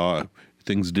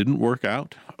 Things didn't work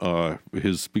out.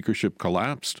 His speakership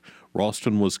collapsed.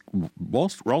 Ralston was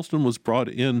brought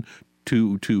in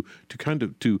to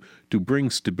bring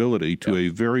stability to a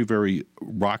very, very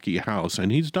rocky House,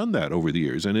 and he's done that over the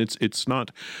years. And it's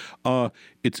not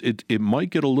it might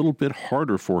get a little bit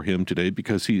harder for him today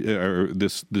because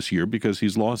this year because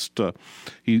he's lost.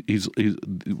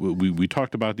 We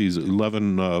talked about these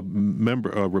 11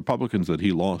 Republicans that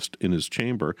he lost in his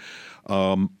chamber.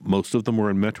 Most of them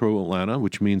were in Metro Atlanta,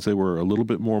 which means they were a little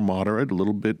bit more moderate, a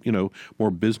little bit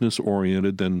more business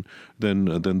oriented than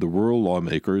the rural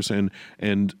lawmakers, and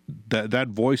that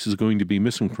voice is going to be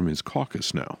missing from his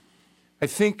caucus now. I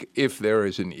think if there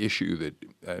is an issue that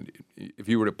if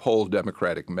you were to poll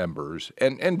Democratic members,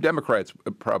 and Democrats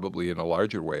probably in a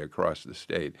larger way across the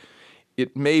state,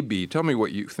 it may be, tell me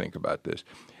what you think about this,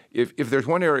 if there's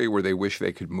one area where they wish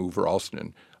they could move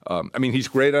Ralston, he's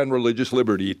great on religious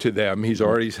liberty to them. He's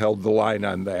already held the line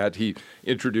on that. He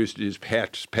introduced his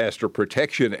Pastor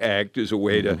Protection Act as a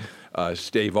way to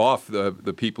stave off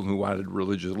the people who wanted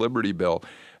religious liberty bill.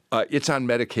 It's on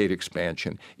Medicaid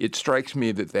expansion. It strikes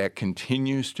me that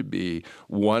continues to be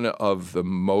one of the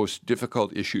most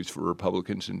difficult issues for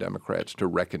Republicans and Democrats to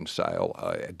reconcile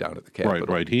down at the Capitol.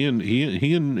 Right. He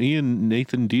and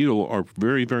Nathan Deal are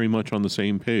very, very much on the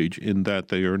same page in that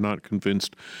they are not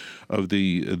convinced of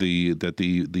that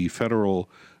the federal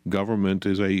government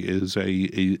is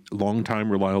a long-time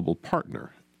reliable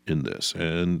partner in this,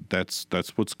 and that's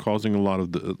what's causing a lot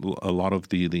of the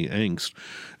angst,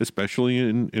 especially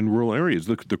in rural areas.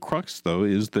 The crux, though,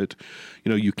 is that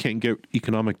you can't get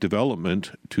economic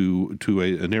development to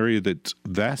an area that's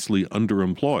vastly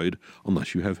underemployed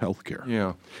unless you have health care.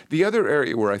 Yeah. The other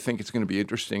area where I think it's going to be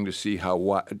interesting to see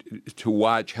to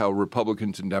watch how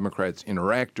Republicans and Democrats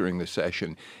interact during the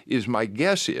session is, my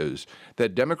guess is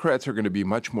that Democrats are going to be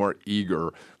much more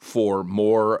eager for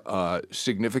more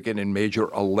significant and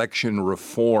major election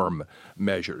reform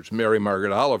measures. Mary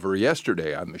Margaret Oliver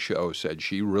yesterday on the show said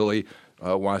she really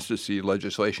wants to see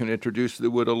legislation introduced that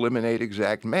would eliminate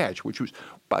exact match, which was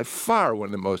by far one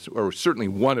of the most, or certainly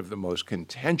one of the most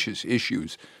contentious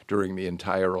issues during the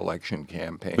entire election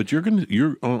campaign. But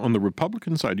you're on the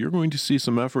Republican side, you're going to see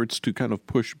some efforts to kind of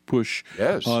push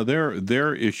yes.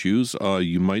 Their issues.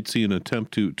 You might see an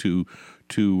attempt to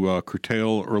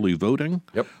curtail early voting.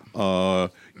 Yep.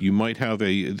 You might have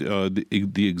the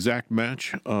exact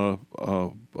match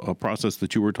process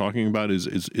that you were talking about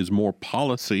is more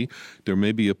policy. There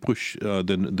may be a push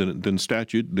than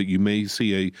statute, that you may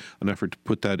see an effort to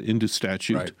put that into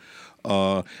statute.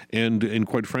 Right. And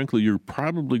quite frankly, you're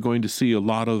probably going to see a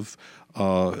lot of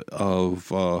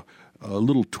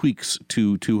little tweaks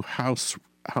to how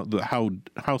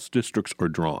House districts are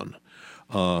drawn.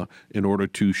 In order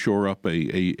to shore up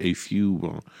a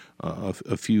few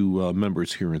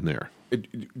members here and there.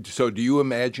 So do you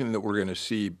imagine that we're going to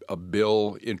see a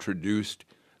bill introduced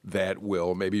that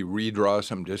will maybe redraw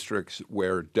some districts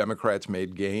where Democrats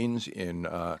made gains in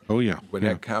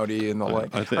Gwinnett County and the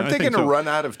like? I'm thinking a run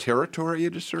out of territory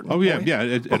at a certain point.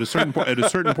 At a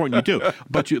certain point, you do.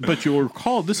 But you'll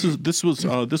recall this was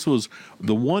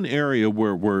the one area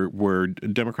where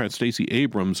Democrat Stacey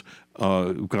Abrams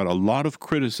got a lot of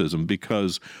criticism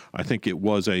because I think it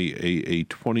was a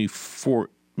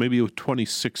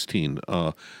 2016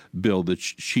 bill that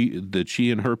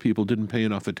she and her people didn't pay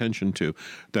enough attention to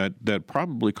that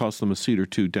probably cost them a seat or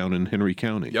two down in Henry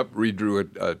County. Yep,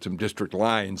 redrew some district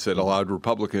lines that allowed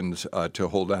Republicans to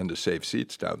hold on to safe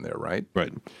seats down there, right?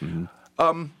 Right.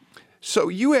 Mm-hmm. So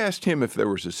you asked him if there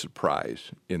was a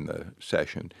surprise in the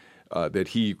session that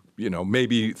he,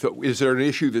 maybe is there an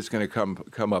issue that's going to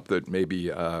come up that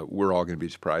maybe we're all going to be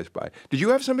surprised by? Did you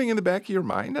have something in the back of your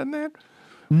mind on that?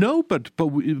 No, but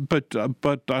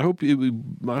I hope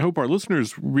our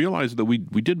listeners realize that we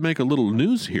did make a little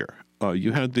news here.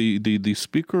 You had the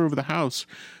Speaker of the House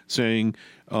saying,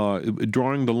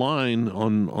 drawing the line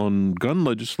on gun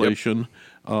legislation.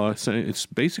 Yep. It's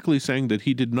basically saying that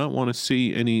he did not want to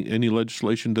see any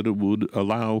legislation that it would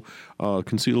allow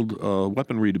concealed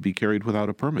weaponry to be carried without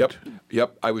a permit.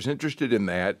 Yep. I was interested in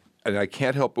that, and I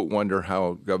can't help but wonder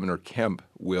how Governor Kemp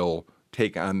will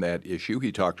take on that issue.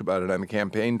 He talked about it on the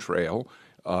campaign trail.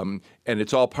 And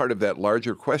it's all part of that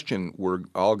larger question we're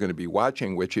all going to be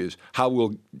watching, which is how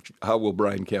will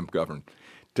Brian Kemp govern?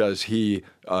 Does he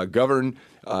govern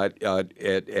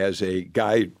as a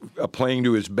guy playing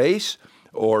to his base,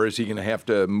 or is he going to have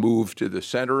to move to the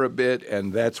center a bit?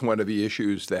 And that's one of the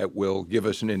issues that will give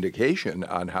us an indication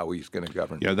on how he's going to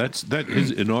govern. Yeah, that his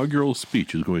inaugural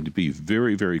speech is going to be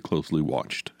very, very closely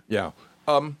watched. Yeah.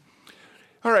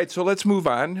 All right, so let's move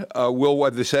on.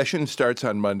 The session starts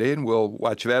on Monday, and we'll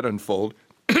watch that unfold.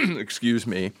 Excuse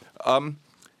me.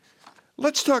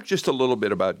 Let's talk just a little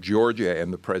bit about Georgia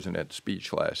and the president's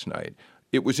speech last night.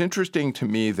 It was interesting to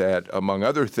me that, among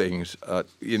other things,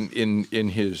 in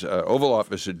his Oval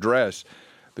Office address,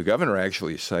 the governor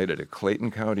actually cited a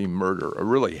Clayton County murder, a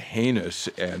really heinous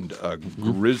and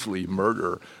grisly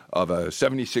murder of a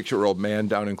 76-year-old man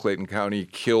down in Clayton County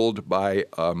killed by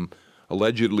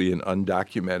allegedly an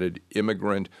undocumented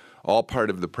immigrant, all part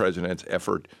of the president's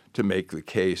effort to make the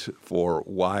case for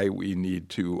why we need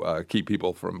to keep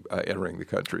people from entering the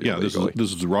country illegally.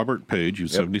 This is Robert Page. He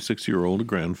was 76-year-old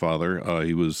grandfather.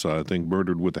 He was, I think,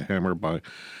 murdered with a hammer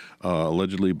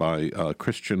allegedly by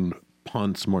Christian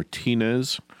Ponce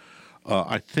Martinez.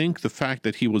 I think the fact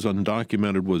that he was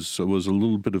undocumented was a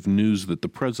little bit of news that the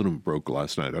president broke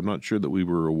last night. I'm not sure that we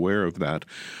were aware of that.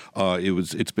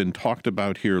 It's been talked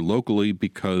about here locally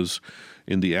because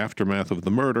in the aftermath of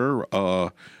the murder,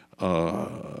 he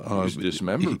was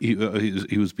dismembered. He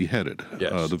was beheaded.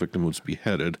 Yes. The victim was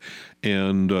beheaded,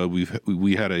 and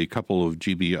we had a couple of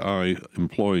GBI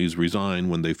employees resign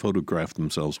when they photographed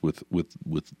themselves with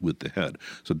the head.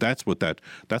 So that's what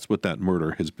that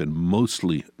murder has been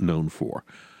mostly known for.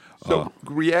 So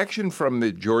reaction from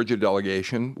the Georgia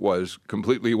delegation was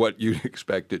completely what you'd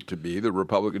expect it to be. The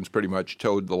Republicans pretty much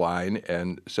towed the line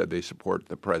and said they support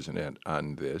the president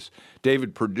on this.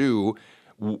 David Perdue,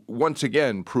 once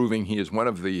again proving he is one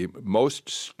of the most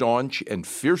staunch and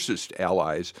fiercest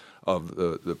allies of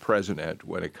the president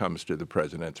when it comes to the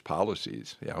president's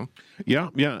policies. Yeah.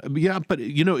 But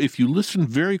if you listen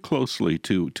very closely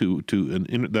to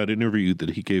that interview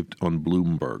that he gave on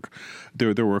Bloomberg,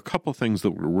 there were a couple things that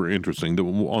were interesting.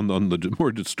 On the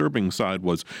more disturbing side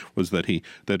was that he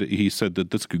said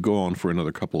that this could go on for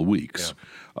another couple of weeks,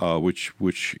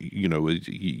 which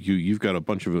you've got a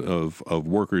bunch of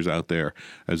workers out there,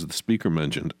 as the speaker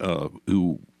mentioned,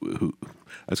 who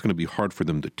that's going to be hard for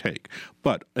them to take.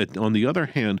 But on the other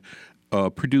hand,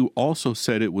 Perdue also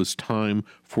said it was time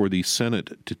for the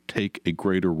Senate to take a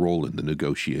greater role in the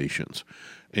negotiations.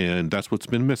 And that's what's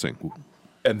been missing.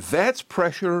 And that's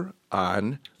pressure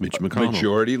on Mitch McConnell.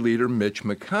 Majority Leader Mitch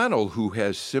McConnell, who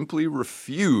has simply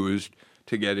refused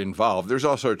to get involved. There's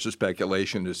all sorts of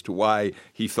speculation as to why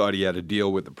he thought he had a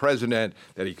deal with the president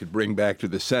that he could bring back to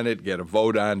the Senate, get a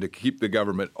vote on to keep the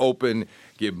government open,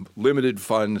 give limited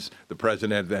funds. The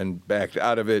president then backed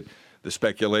out of it. The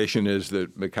speculation is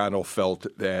that McConnell felt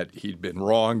that he'd been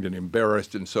wronged and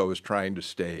embarrassed and so was trying to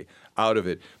stay out of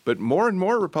it. But more and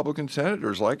more Republican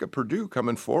senators like Perdue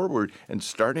coming forward and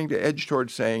starting to edge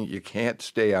towards saying you can't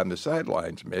stay on the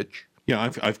sidelines, Mitch.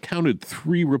 Yeah, I've counted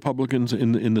 3 Republicans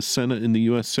in the Senate, in the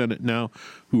U.S. Senate now,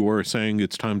 who are saying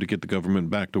it's time to get the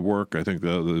government back to work. I think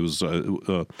there was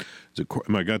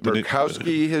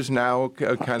Murkowski is now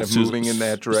kind of moving in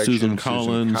that direction. Susan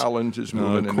Collins is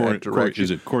moving in that direction. Is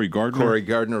it Cory Gardner? Cory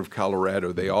Gardner of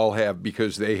Colorado. They all have,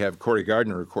 because they have Cory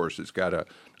Gardner, of course, has got a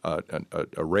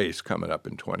a race coming up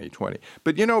in 2020.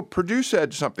 But, Perdue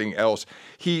said something else.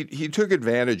 He took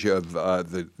advantage of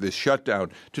the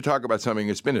shutdown to talk about something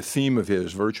that's been a theme of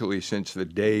his virtually since the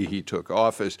day he took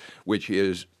office, which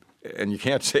is, and you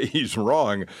can't say he's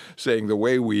wrong, saying the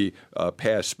way we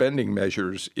pass spending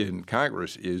measures in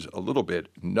Congress is a little bit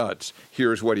nuts.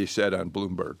 Here's what he said on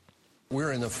Bloomberg.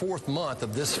 We're in the fourth month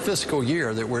of this fiscal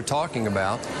year that we're talking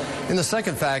about. And the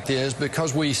second fact is,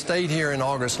 because we stayed here in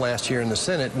August last year in the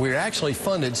Senate, we actually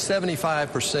funded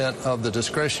 75% of the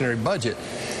discretionary budget.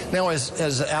 Now,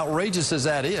 as outrageous as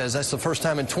that is, that's the first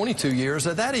time in 22 years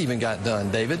that even got done,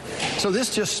 David. So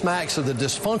this just smacks of the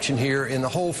dysfunction here in the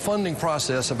whole funding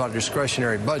process about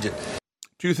discretionary budget.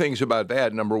 Two things about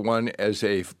that. Number one, as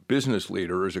a business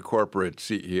leader, as a corporate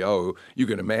CEO, you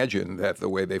can imagine that the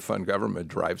way they fund government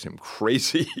drives him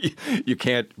crazy. You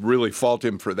can't really fault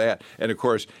him for that. And, of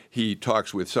course, he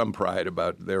talks with some pride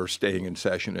about their staying in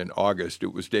session in August.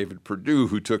 It was David Perdue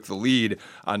who took the lead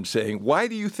on saying, why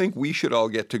do you think we should all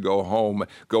get to go home,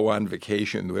 go on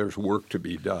vacation? There's work to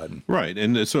be done. Right.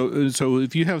 And so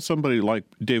if you have somebody like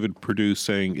David Perdue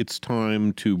saying it's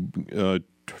time to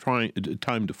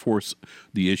time to force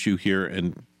the issue here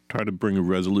and try to bring a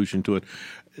resolution to it,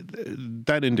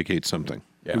 that indicates something.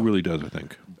 Yeah. It really does, I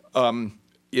think.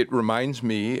 It reminds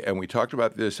me, and we talked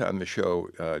about this on the show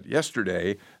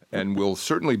yesterday, and we'll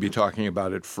certainly be talking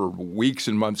about it for weeks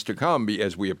and months to come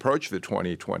as we approach the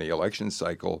 2020 election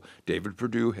cycle. David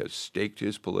Perdue has staked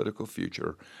his political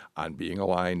future on being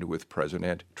aligned with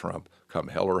President Trump come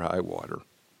hell or high water.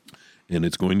 And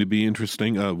it's going to be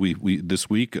interesting. We this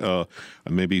week,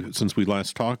 maybe since we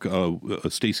last talked,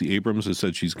 Stacey Abrams has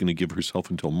said she's going to give herself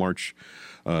until March,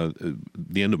 the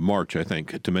end of March, I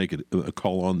think, to make a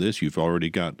call on this. You've already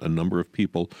got a number of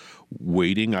people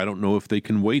waiting. I don't know if they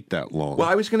can wait that long. Well,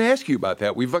 I was going to ask you about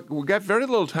that. We've got very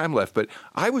little time left, but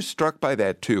I was struck by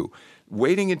that too.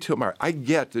 Waiting until March. I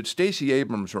get that Stacey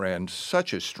Abrams ran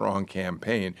such a strong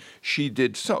campaign. She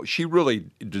did so. She really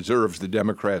deserves the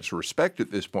Democrats' respect at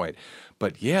this point.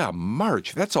 But yeah,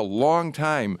 March, that's a long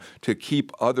time to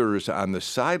keep others on the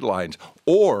sidelines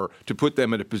or to put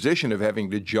them in a position of having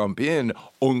to jump in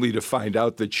only to find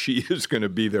out that she is going to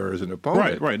be there as an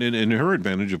opponent. Right. And her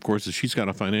advantage, of course, is she's got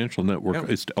a financial network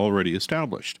already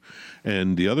established.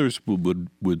 And the others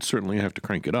would certainly have to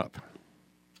crank it up.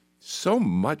 So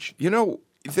much,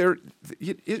 have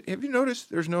you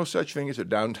noticed there's no such thing as a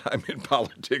downtime in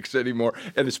politics anymore,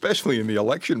 and especially in the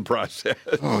election process?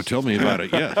 Oh, tell me about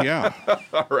it. Yeah.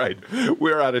 All right.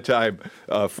 We're out of time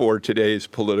for today's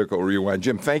Political Rewind.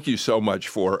 Jim, thank you so much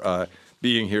for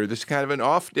being here. This is kind of an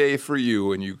off day for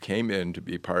you, and you came in to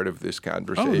be part of this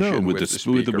conversation with the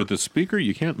speaker. With the speaker,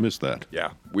 you can't miss that.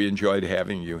 Yeah, we enjoyed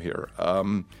having you here.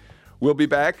 We'll be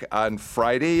back on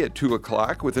Friday at 2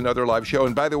 o'clock with another live show.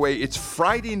 And by the way, it's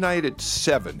Friday night at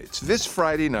 7. It's this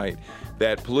Friday night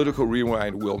that Political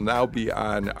Rewind will now be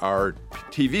on our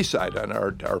TV side, on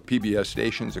our PBS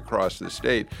stations across the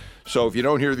state. So if you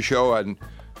don't hear the show on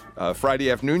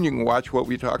Friday afternoon, you can watch what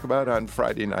we talk about on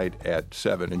Friday night at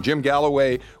 7. And Jim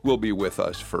Galloway will be with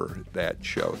us for that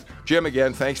show. Jim,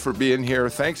 again, thanks for being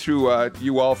here. Thanks to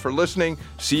you all for listening.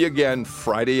 See you again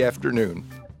Friday afternoon.